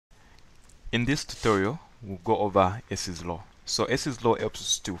In this tutorial, we'll go over Hess's law. So Hess's law helps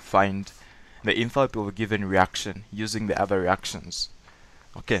us to find the enthalpy of a given reaction using the other reactions.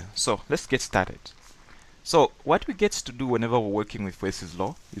 Okay, so let's get started. So what we get to do whenever we're working with Hess's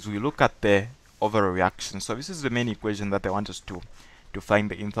law is we look at the overall reaction. So this is the main equation that I want us to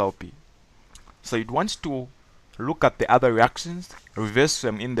find the enthalpy. So you'd want to look at the other reactions, reverse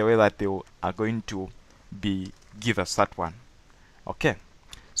them in the way that they are going to give us that one. Okay,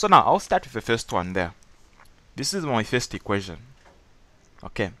 so now I'll start with the first one there. This is my first equation.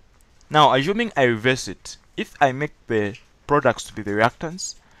 Okay, now assuming I reverse it, if I make the products to be the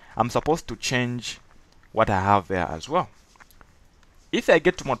reactants, I'm supposed to change what I have there as well. If I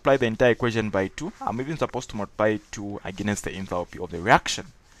get to multiply the entire equation by 2, I'm even supposed to multiply 2 against the enthalpy of the reaction.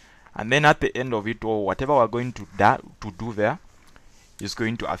 And then at the end of it all, whatever we're going to do there is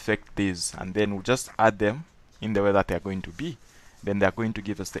going to affect these. And then we'll just add them in the way that they're going to be. Then they're going to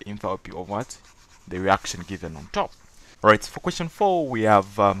give us the enthalpy of what? The reaction given on top. Alright, so for question 4, we are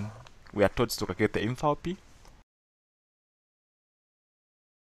told to calculate the enthalpy